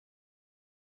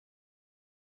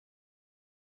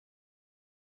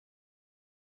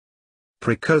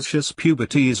Precocious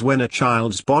puberty is when a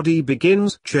child's body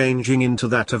begins changing into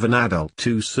that of an adult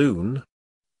too soon.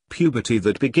 Puberty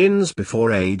that begins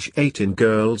before age 8 in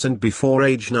girls and before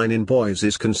age 9 in boys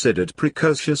is considered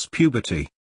precocious puberty.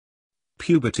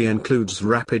 Puberty includes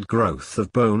rapid growth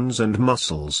of bones and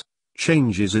muscles,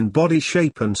 changes in body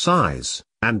shape and size,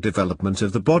 and development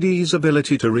of the body's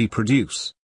ability to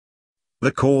reproduce.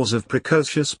 The cause of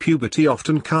precocious puberty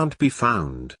often can't be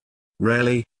found.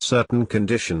 Rarely, certain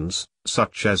conditions,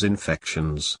 such as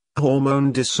infections,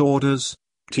 hormone disorders,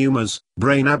 tumors,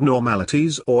 brain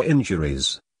abnormalities or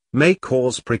injuries, may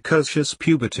cause precocious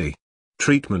puberty.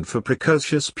 Treatment for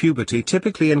precocious puberty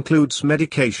typically includes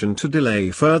medication to delay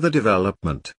further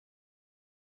development.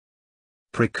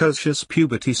 Precocious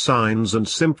puberty signs and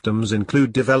symptoms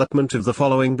include development of the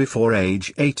following before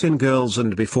age 8 in girls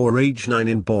and before age 9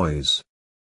 in boys.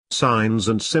 Signs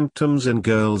and symptoms in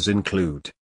girls include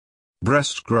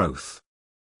breast growth,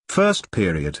 first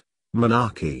period,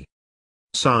 menarche.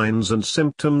 Signs and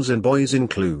symptoms in boys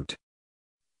include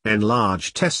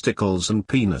enlarged testicles and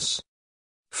penis.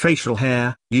 Facial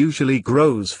hair usually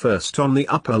grows first on the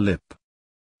upper lip.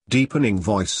 Deepening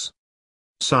voice.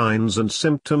 Signs and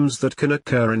symptoms that can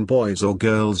occur in boys or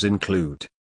girls include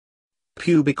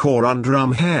pubic or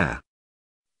underarm hair,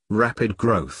 rapid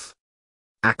growth,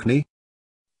 acne,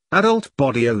 adult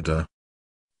body odor.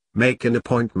 Make an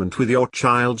appointment with your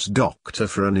child's doctor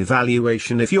for an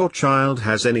evaluation if your child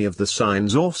has any of the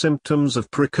signs or symptoms of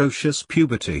precocious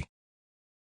puberty.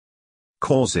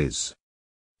 Causes.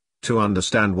 To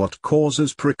understand what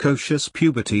causes precocious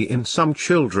puberty in some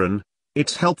children,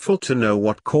 it's helpful to know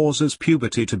what causes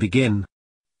puberty to begin.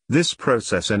 This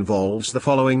process involves the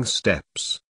following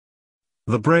steps.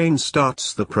 The brain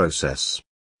starts the process.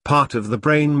 Part of the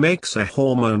brain makes a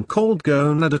hormone called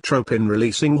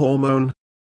gonadotropin-releasing hormone.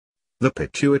 The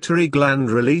pituitary gland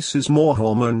releases more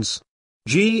hormones.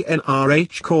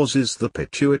 GnRH causes the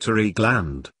pituitary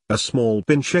gland, a small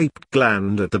pin-shaped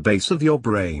gland at the base of your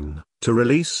brain, to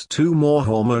release two more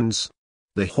hormones.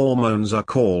 The hormones are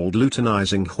called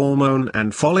luteinizing hormone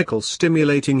and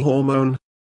follicle-stimulating hormone.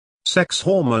 Sex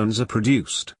hormones are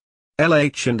produced.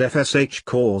 LH and FSH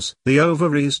cause the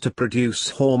ovaries to produce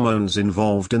hormones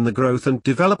involved in the growth and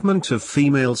development of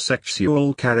female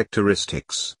sexual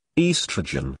characteristics,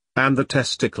 estrogen, and the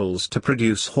testicles to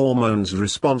produce hormones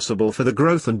responsible for the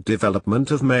growth and development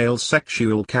of male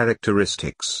sexual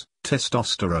characteristics,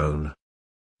 testosterone.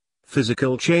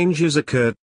 Physical changes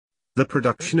occur. The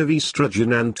production of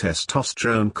estrogen and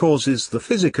testosterone causes the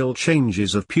physical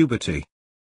changes of puberty.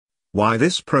 Why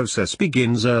this process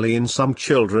begins early in some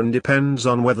children depends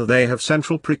on whether they have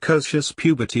central precocious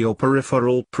puberty or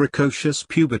peripheral precocious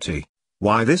puberty.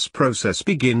 Why this process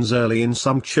begins early in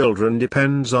some children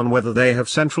depends on whether they have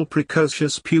central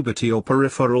precocious puberty or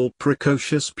peripheral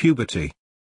precocious puberty.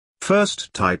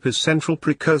 First type is central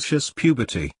precocious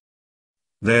puberty.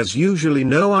 There's usually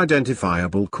no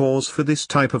identifiable cause for this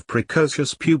type of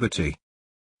precocious puberty.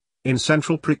 In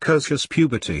central precocious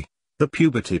puberty, the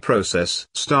puberty process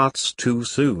starts too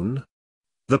soon.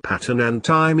 The pattern and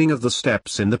timing of the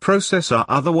steps in the process are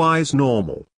otherwise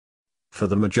normal. For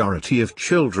the majority of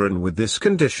children with this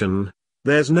condition,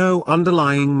 there's no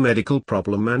underlying medical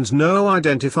problem and no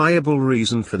identifiable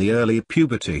reason for the early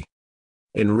puberty.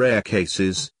 In rare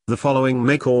cases, the following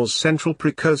may cause central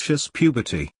precocious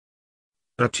puberty.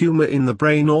 A tumor in the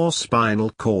brain or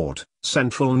spinal cord,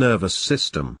 central nervous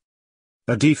system.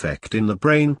 A defect in the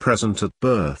brain present at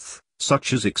birth,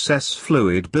 such as excess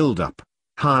fluid buildup,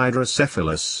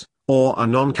 hydrocephalus, or a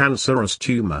non-cancerous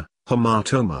tumor,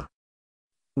 hematoma.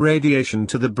 Radiation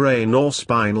to the brain or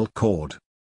spinal cord.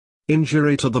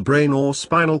 Injury to the brain or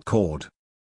spinal cord.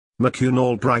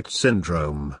 McCune-Albright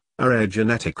syndrome, a rare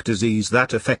genetic disease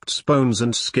that affects bones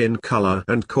and skin color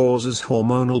and causes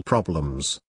hormonal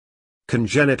problems.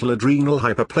 Congenital adrenal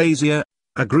hyperplasia,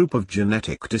 a group of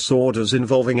genetic disorders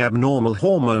involving abnormal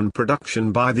hormone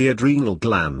production by the adrenal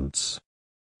glands.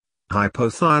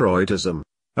 Hypothyroidism,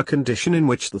 a condition in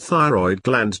which the thyroid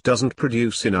gland doesn't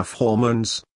produce enough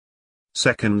hormones.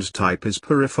 Second type is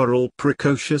peripheral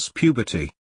precocious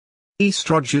puberty.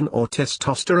 Estrogen or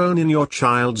testosterone in your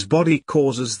child's body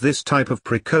causes this type of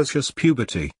precocious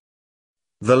puberty.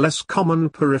 The less common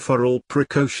peripheral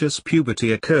precocious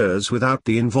puberty occurs without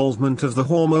the involvement of the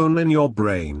hormone in your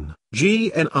brain,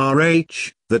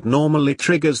 GnRH, that normally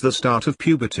triggers the start of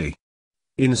puberty.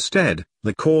 Instead,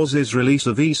 the cause is release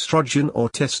of estrogen or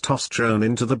testosterone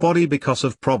into the body because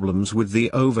of problems with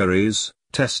the ovaries,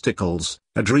 testicles,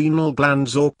 adrenal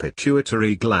glands or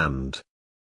pituitary gland.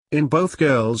 In both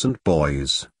girls and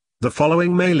boys, the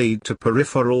following may lead to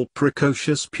peripheral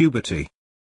precocious puberty.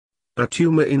 a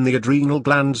tumor in the adrenal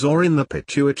glands or in the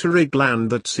pituitary gland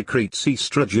that secretes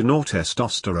estrogen or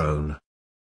testosterone.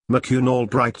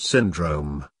 McCune-Albright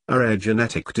syndrome, a rare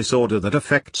genetic disorder that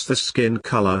affects the skin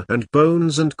color and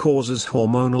bones and causes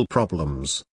hormonal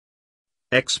problems.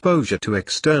 Exposure to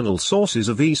external sources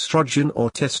of estrogen or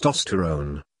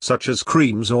testosterone, such as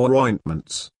creams or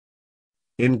ointments.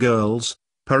 In girls,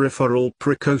 peripheral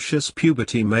precocious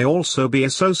puberty may also be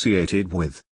associated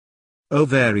with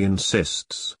ovarian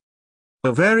cysts,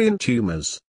 ovarian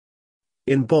tumors.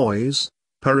 In boys,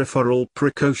 peripheral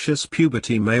precocious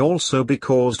puberty may also be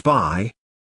caused by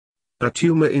a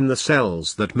tumor in the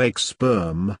cells that make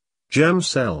sperm, germ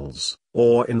cells,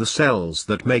 or in the cells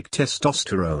that make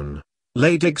testosterone,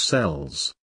 Leydig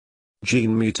cells.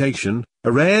 Gene mutation,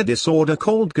 a rare disorder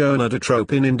called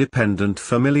gonadotropin-independent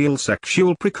familial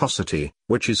sexual precocity,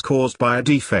 which is caused by a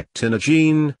defect in a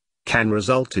gene, can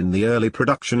result in the early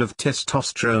production of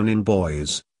testosterone in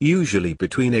boys, usually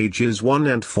between ages 1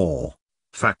 and 4.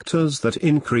 Factors that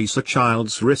increase a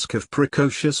child's risk of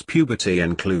precocious puberty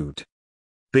include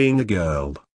being a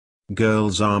girl.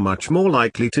 Girls are much more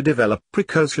likely to develop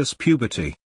precocious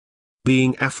puberty.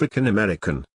 Being African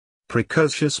American.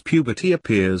 Precocious puberty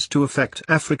appears to affect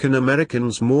African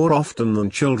Americans more often than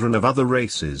children of other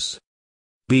races.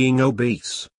 Being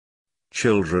obese.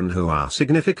 Children who are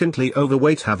significantly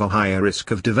overweight have a higher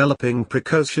risk of developing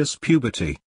precocious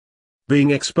puberty.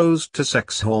 Being exposed to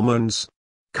sex hormones.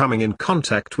 Coming in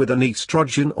contact with an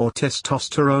estrogen or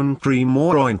testosterone cream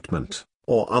or ointment,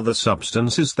 or other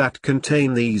substances that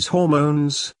contain these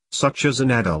hormones, such as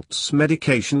an adult's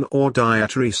medication or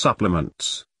dietary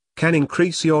supplements, can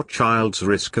increase your child's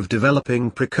risk of developing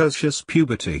precocious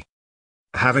puberty.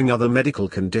 Having other medical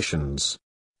conditions.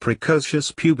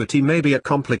 Precocious puberty may be a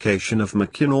complication of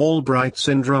McCune-Albright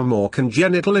syndrome or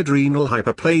congenital adrenal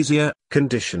hyperplasia,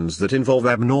 conditions that involve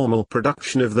abnormal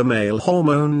production of the male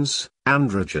hormones,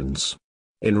 androgens.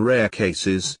 In rare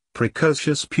cases,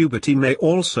 precocious puberty may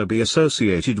also be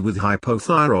associated with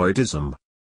hypothyroidism.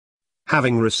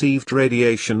 Having received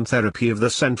radiation therapy of the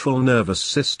central nervous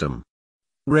system.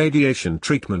 Radiation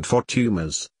treatment for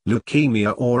tumors,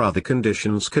 leukemia or other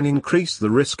conditions can increase the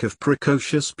risk of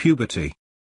precocious puberty.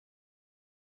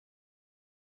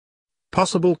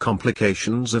 Possible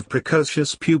complications of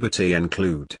precocious puberty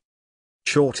include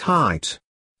short height.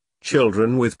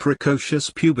 Children with precocious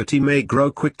puberty may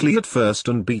grow quickly at first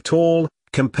and be tall,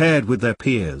 compared with their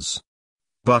peers.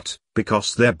 But,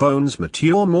 because their bones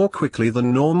mature more quickly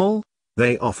than normal,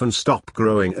 they often stop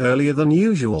growing earlier than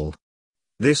usual.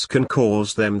 This can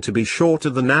cause them to be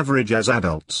shorter than average as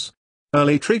adults.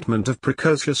 Early treatment of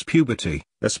precocious puberty,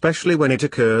 especially when it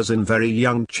occurs in very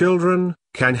young children,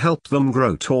 can help them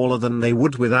grow taller than they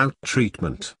would without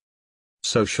treatment.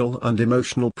 Social and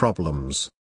emotional problems.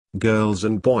 Girls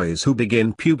and boys who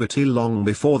begin puberty long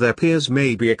before their peers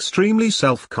may be extremely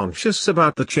self-conscious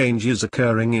about the changes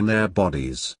occurring in their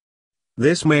bodies.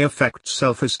 This may affect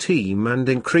self-esteem and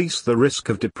increase the risk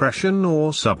of depression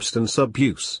or substance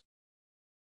abuse.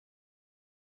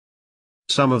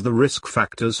 Some of the risk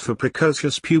factors for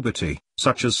precocious puberty,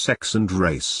 such as sex and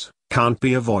race, can't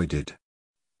be avoided.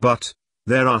 But,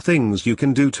 there are things you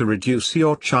can do to reduce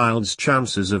your child's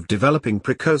chances of developing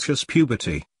precocious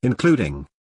puberty, including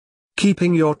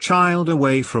keeping your child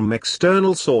away from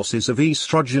external sources of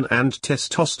estrogen and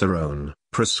testosterone,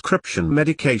 prescription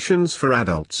medications for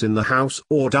adults in the house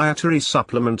or dietary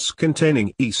supplements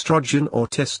containing estrogen or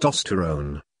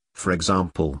testosterone, for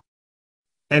example.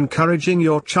 Encouraging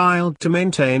your child to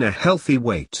maintain a healthy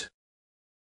weight.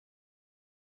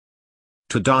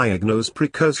 To diagnose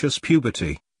precocious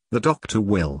puberty, the doctor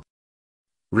will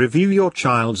review your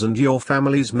child's and your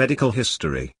family's medical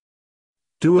history.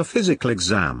 Do a physical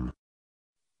exam.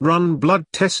 Run blood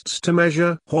tests to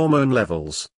measure hormone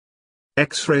levels.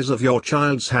 X-rays of your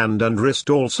child's hand and wrist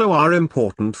also are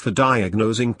important for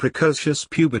diagnosing precocious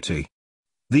puberty.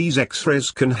 These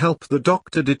X-rays can help the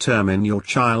doctor determine your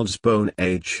child's bone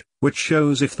age, which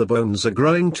shows if the bones are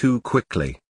growing too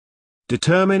quickly.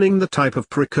 Determining the type of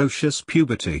precocious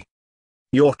puberty.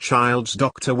 Your child's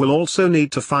doctor will also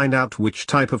need to find out which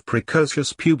type of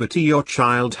precocious puberty your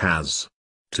child has.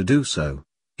 To do so,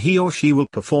 he or she will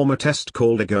perform a test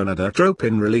called a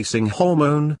gonadotropin-releasing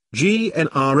hormone,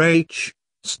 GnRH,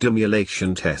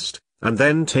 stimulation test, and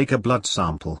then take a blood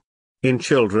sample. In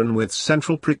children with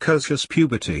central precocious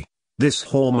puberty, this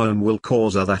hormone will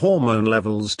cause other hormone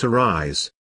levels to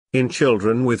rise. In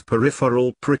children with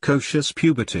peripheral precocious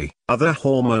puberty, other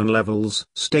hormone levels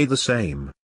stay the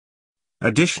same.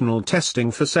 Additional testing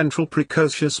for central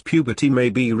precocious puberty may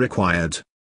be required.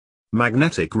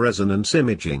 Magnetic resonance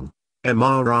imaging,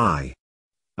 MRI.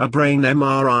 A brain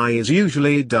MRI is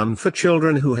usually done for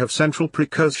children who have central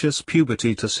precocious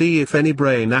puberty to see if any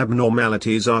brain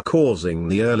abnormalities are causing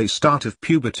the early start of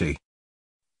puberty.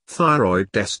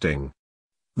 Thyroid testing.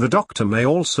 The doctor may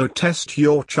also test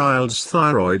your child's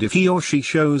thyroid if he or she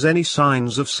shows any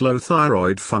signs of slow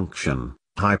thyroid function,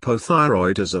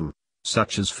 hypothyroidism,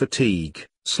 such as fatigue,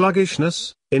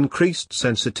 sluggishness, increased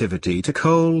sensitivity to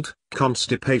cold,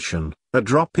 constipation, a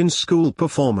drop in school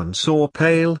performance or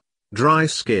pale, dry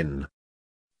skin.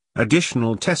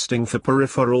 Additional testing for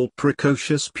peripheral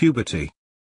precocious puberty.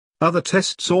 Other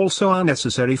tests also are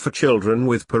necessary for children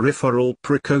with peripheral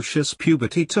precocious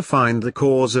puberty to find the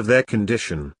cause of their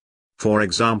condition. For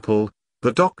example,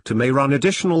 the doctor may run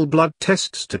additional blood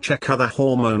tests to check other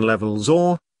hormone levels,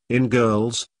 or, in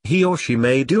girls, he or she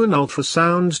may do an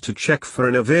ultrasound to check for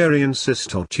an ovarian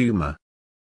cyst or tumor.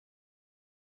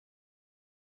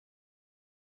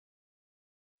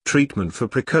 Treatment for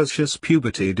precocious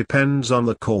puberty depends on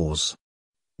the cause.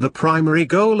 The primary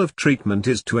goal of treatment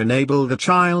is to enable the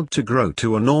child to grow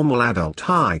to a normal adult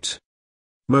height.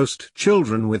 Most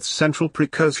children with central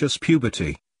precocious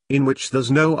puberty, in which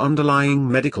there's no underlying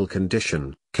medical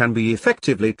condition, can be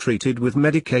effectively treated with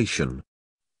medication.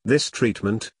 This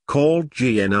treatment, called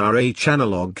GnRH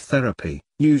analog therapy,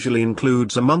 usually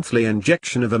includes a monthly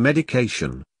injection of a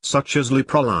medication, such as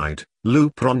leprolide,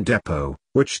 Lupron depot,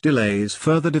 which delays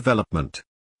further development.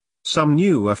 Some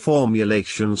newer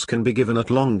formulations can be given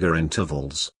at longer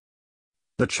intervals.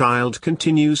 The child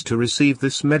continues to receive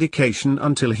this medication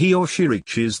until he or she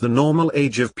reaches the normal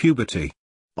age of puberty.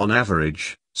 On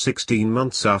average, 16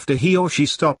 months after he or she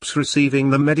stops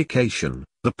receiving the medication,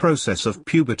 the process of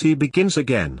puberty begins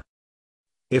again.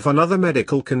 If another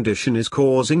medical condition is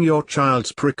causing your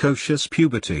child's precocious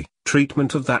puberty,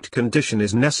 treatment of that condition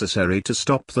is necessary to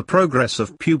stop the progress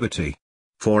of puberty.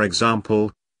 For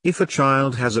example, if a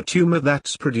child has a tumor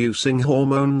that's producing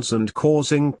hormones and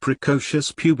causing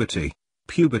precocious puberty,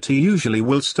 puberty usually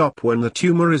will stop when the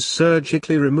tumor is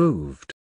surgically removed.